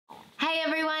Hi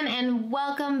everyone, and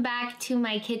welcome back to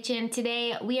my kitchen.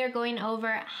 Today we are going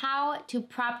over how to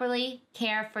properly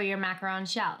care for your macaron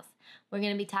shells. We're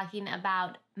going to be talking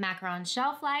about macaron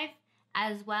shelf life,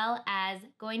 as well as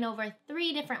going over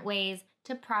 3 different ways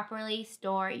to properly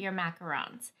store your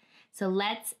macarons. So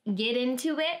let's get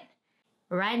into it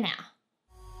right now.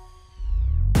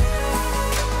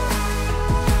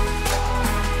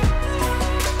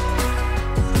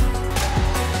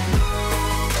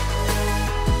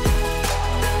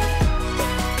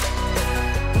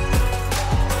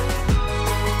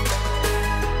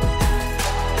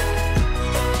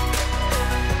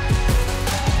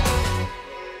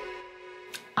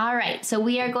 All right, so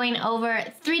we are going over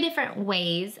 3 different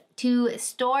ways to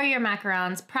store your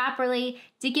macarons properly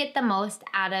to get the most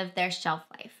out of their shelf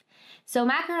life. So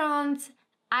macarons,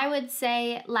 I would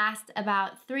say, last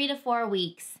about 3 to 4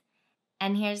 weeks.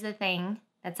 And here's the thing,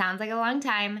 that sounds like a long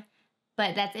time,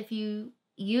 but that's if you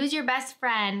use your best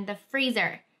friend, the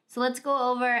freezer. So let's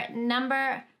go over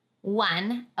number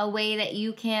 1, a way that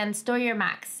you can store your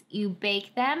macs. You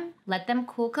bake them, let them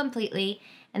cool completely,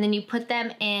 and then you put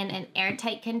them in an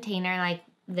airtight container like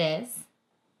this.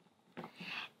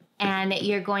 And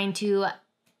you're going to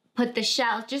put the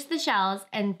shells, just the shells,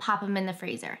 and pop them in the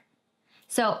freezer.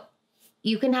 So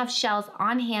you can have shells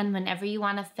on hand whenever you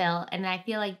want to fill, and I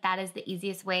feel like that is the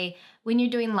easiest way when you're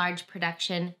doing large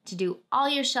production to do all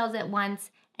your shells at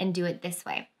once and do it this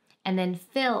way, and then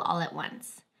fill all at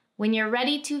once. When you're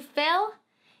ready to fill,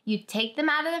 you take them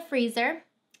out of the freezer,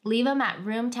 leave them at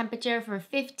room temperature for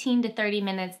 15 to 30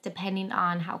 minutes, depending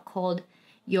on how cold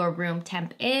your room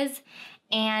temp is.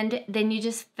 And then you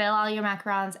just fill all your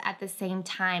macarons at the same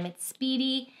time. It's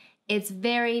speedy. It's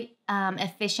very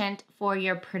efficient for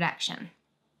your production.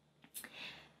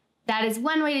 That is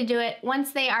one way to do it.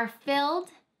 Once they are filled,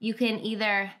 you can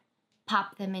either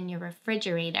pop them in your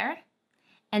refrigerator,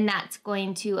 and that's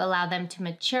going to allow them to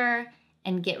mature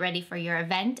and get ready for your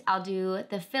event. I'll do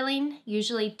the filling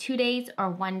usually 2 days or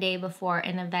 1 day before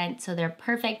an event, so they're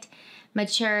perfect,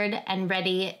 matured, and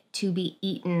ready to be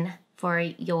eaten for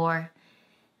your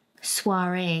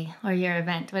soiree or your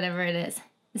event, whatever it is.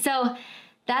 So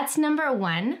that's number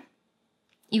 1.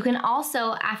 You can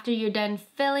also, after you're done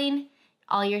filling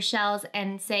all your shells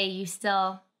and say you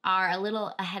still are a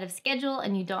little ahead of schedule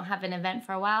and you don't have an event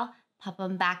for a while, pop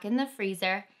them back in the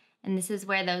freezer. And this is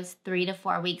where those 3 to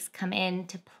 4 weeks come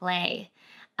into play.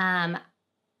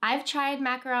 I've tried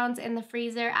macarons in the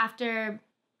freezer after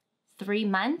 3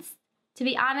 months. To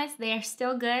be honest, they are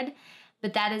still good,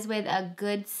 but that is with a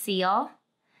good seal.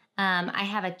 I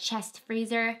have a chest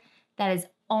freezer that is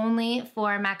only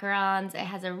for macarons. It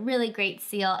has a really great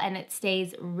seal and it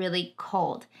stays really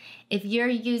cold. If you're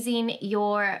using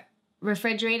your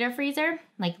refrigerator freezer,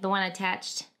 like the one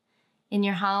attached in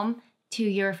your home to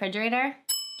your refrigerator,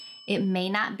 it may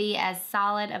not be as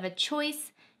solid of a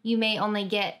choice. You may only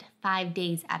get 5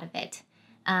 days out of it.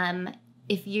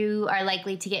 If you are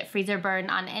likely to get freezer burn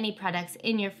on any products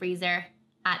in your freezer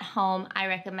at home, I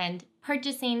recommend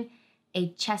purchasing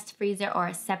a chest freezer or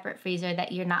a separate freezer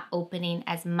that you're not opening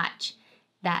as much.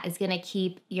 That is gonna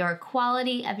keep your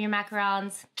quality of your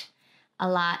macarons a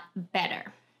lot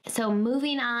better. So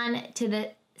moving on to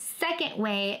the second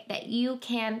way that you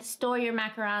can store your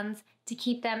macarons to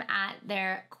keep them at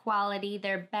their quality,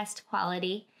 their best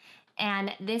quality.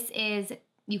 And this is,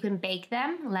 you can bake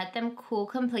them, let them cool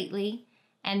completely,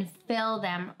 and fill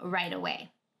them right away.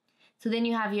 So then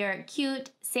you have your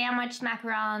cute sandwiched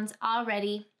macarons all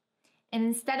ready. And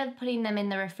instead of putting them in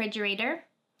the refrigerator,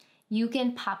 you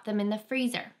can pop them in the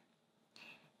freezer.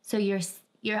 So you're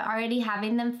already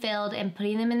having them filled and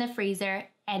putting them in the freezer,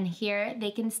 and here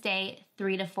they can stay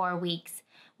 3 to 4 weeks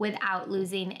without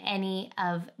losing any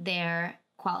of their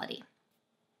quality.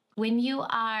 When you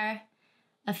are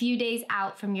a few days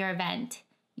out from your event,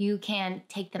 you can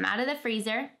take them out of the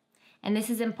freezer, and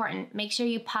this is important. Make sure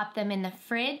you pop them in the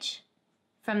fridge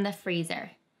from the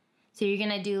freezer. So you're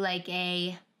gonna do like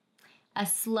a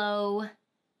slow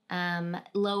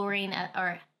lowering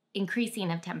or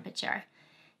increasing of temperature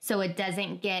so it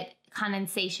doesn't get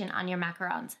condensation on your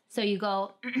macarons. So you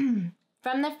go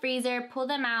from the freezer, pull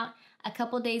them out a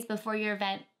couple days before your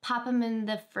event, pop them in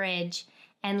the fridge,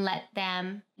 and let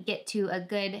them get to a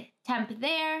good temp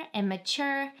there and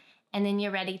mature, and then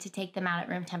you're ready to take them out at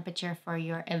room temperature for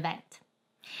your event.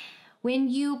 When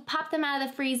you pop them out of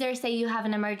the freezer, say you have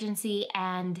an emergency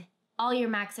and all your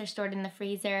macs are stored in the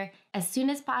freezer, as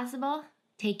soon as possible,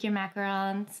 take your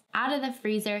macarons out of the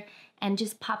freezer and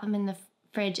just pop them in the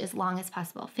fridge as long as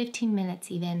possible, 15 minutes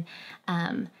even,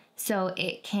 so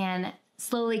it can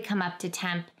slowly come up to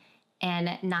temp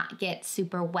and not get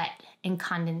super wet and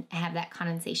have that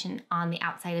condensation on the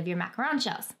outside of your macaron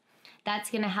shells.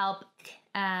 That's gonna help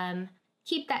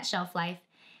keep that shelf life.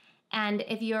 And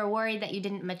if you're worried that you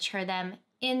didn't mature them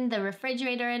in the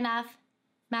refrigerator enough,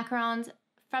 macarons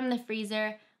from the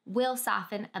freezer will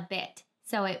soften a bit.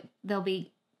 So they'll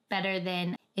be better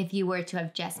than if you were to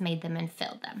have just made them and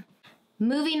filled them.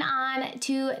 Moving on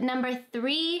to number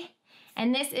 3,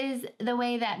 and this is the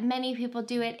way that many people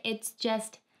do it. It's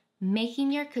just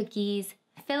making your cookies,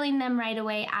 filling them right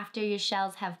away after your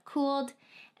shells have cooled,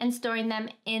 and storing them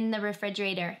in the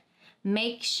refrigerator.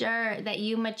 Make sure that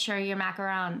you mature your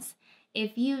macarons.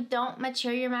 If you don't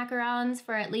mature your macarons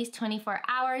for at least 24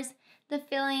 hours, the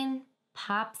filling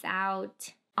pops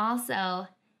out. Also,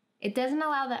 it doesn't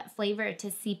allow that flavor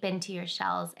to seep into your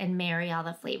shells and marry all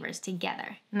the flavors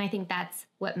together. And I think that's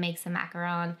what makes a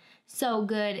macaron so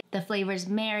good. The flavors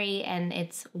marry and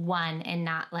it's one and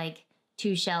not like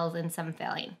 2 shells and some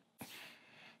filling.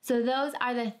 So those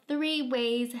are the 3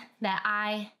 ways that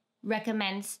I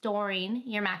recommend storing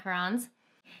your macarons.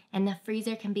 And the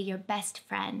freezer can be your best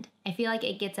friend. I feel like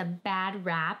it gets a bad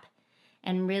rap,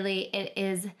 and really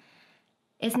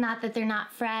it's not that they're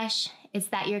not fresh, it's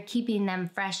that you're keeping them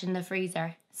fresh in the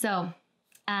freezer. So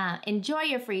enjoy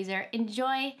your freezer,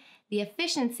 enjoy the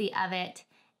efficiency of it,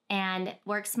 and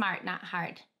work smart, not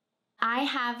hard. I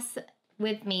have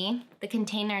with me the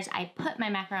containers I put my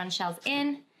macaron shells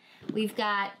in. We've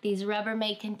got these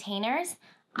Rubbermaid containers.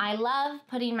 I love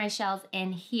putting my shells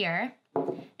in here.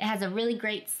 It has a really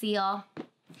great seal,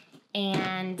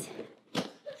 and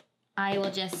I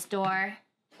will just store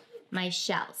my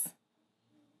shells.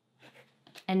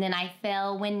 And then I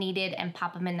fill when needed and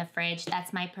pop them in the fridge.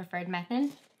 That's my preferred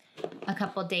method, a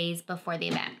couple days before the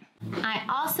event. I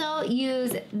also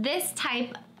use this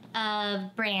type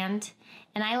of brand,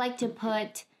 and I like to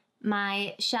put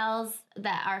my shells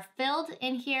that are filled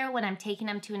in here when I'm taking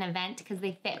them to an event because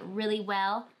they fit really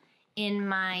well in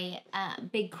my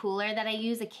big cooler that I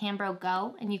use, a Cambro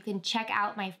Go. And you can check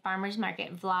out my farmer's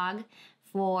market vlog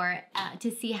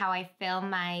to see how I fill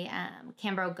my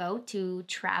Cambro Go to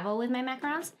travel with my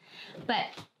macarons. But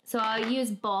so I'll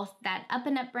use both that Up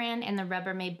and Up brand and the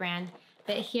Rubbermaid brand.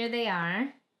 But here they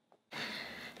are.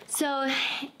 So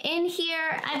in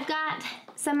here I've got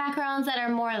some macarons that are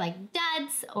more like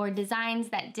duds or designs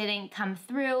that didn't come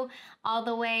through all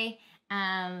the way,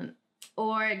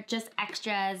 or just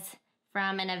extras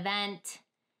from an event.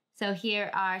 So here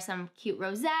are some cute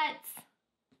rosettes,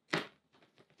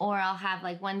 or I'll have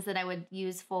like ones that I would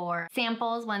use for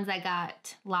samples, ones that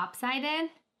got lopsided,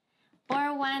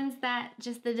 or ones that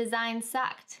just the design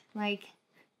sucked, like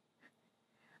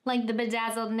the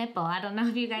bedazzled nipple. I don't know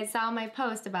if you guys saw my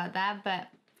post about that, but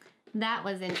that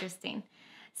was interesting.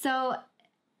 So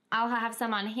I'll have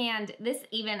some on hand.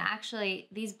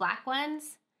 These black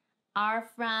ones are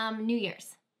from New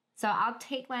Year's. So I'll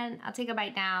take a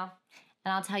bite now,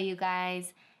 and I'll tell you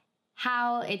guys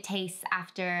how it tastes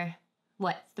after,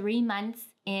 3 months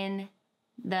in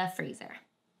the freezer.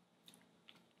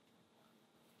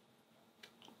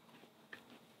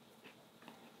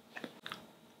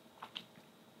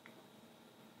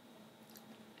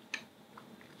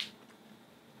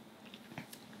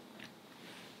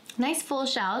 Nice full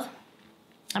shells.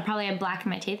 I probably have black in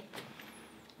my teeth,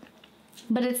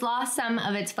 but it's lost some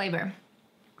of its flavor.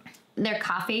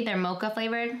 They're mocha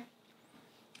flavored,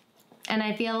 and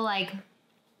I feel like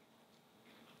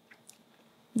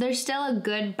there's still a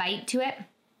good bite to it,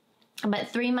 but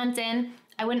 3 months in,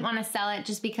 I wouldn't want to sell it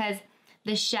just because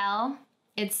the shell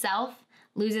itself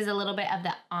loses a little bit of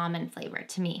the almond flavor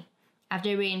to me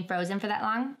after being frozen for that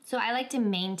long. So I like to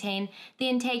maintain the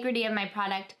integrity of my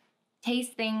product,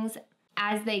 taste things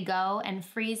as they go, and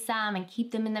freeze some and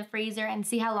keep them in the freezer and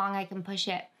see how long I can push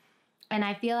it. And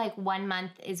I feel like 1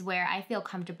 month is where I feel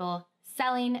comfortable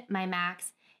selling my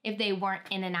Macs if they weren't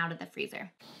in and out of the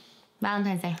freezer.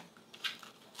 Valentine's Day.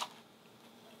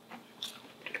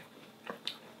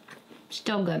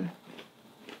 Still good.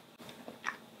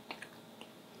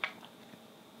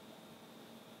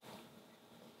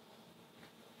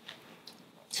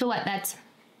 So that's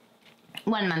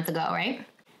 1 month ago, right?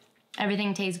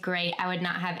 Everything tastes great. I would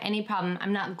not have any problem.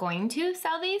 I'm not going to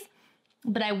sell these,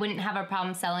 but I wouldn't have a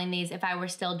problem selling these if I were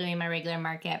still doing my regular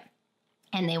market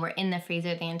and they were in the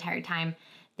freezer the entire time.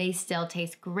 They still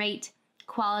taste great.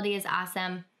 Quality is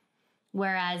awesome.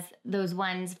 Whereas those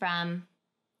ones from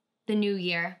the new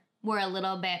year were a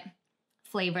little bit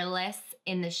flavorless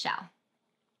in the shell.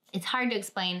 It's hard to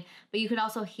explain, but you could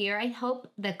also hear, I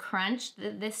hope, the crunch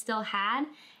that this still had,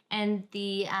 and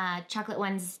the chocolate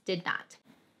ones did not.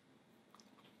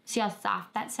 See how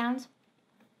soft that sounds?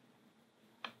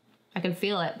 I can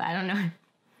feel it, but I don't know.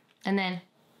 And then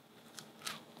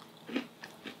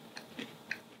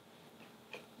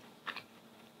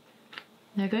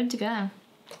they're good to go.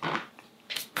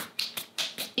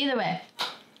 Either way,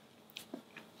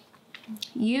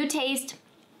 you taste,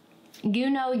 you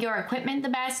know your equipment the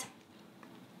best,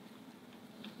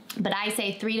 but I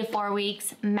say 3 to 4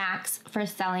 weeks max for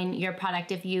selling your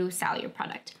product if you sell your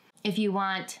product. If you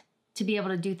want to be able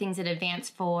to do things in advance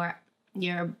for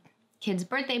your kid's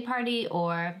birthday party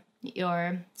or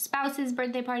your spouse's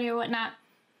birthday party or whatnot,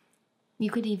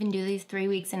 you could even do these 3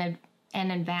 weeks in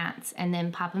advance and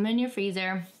then pop them in your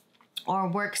freezer or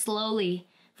work slowly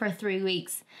for 3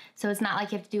 weeks. So it's not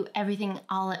like you have to do everything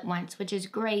all at once, which is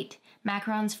great.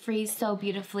 Macarons freeze so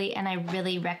beautifully and I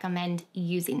really recommend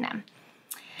using them.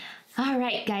 All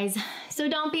right, guys, so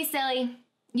don't be silly.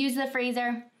 Use the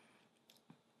freezer.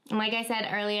 And like I said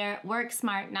earlier, work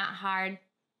smart, not hard,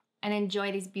 and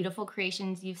enjoy these beautiful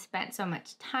creations you've spent so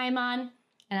much time on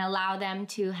and allow them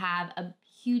to have a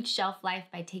huge shelf life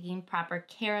by taking proper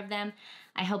care of them.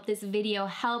 I hope this video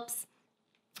helps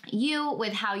you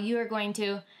with how you are going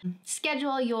to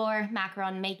schedule your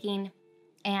macaron making,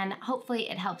 and hopefully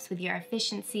it helps with your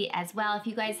efficiency as well. If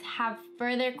you guys have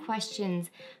further questions,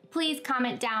 please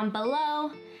comment down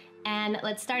below and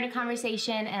let's start a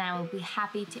conversation and I will be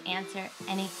happy to answer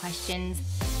any questions.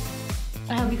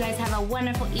 I hope you guys have a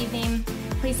wonderful evening.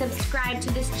 Please subscribe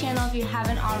to this channel if you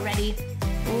haven't already.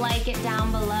 Like it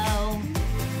down below.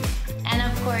 And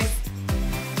of course,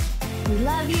 we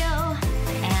love you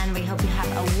and we hope you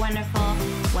have a wonderful,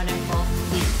 wonderful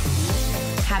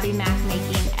week. Happy mac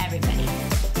making.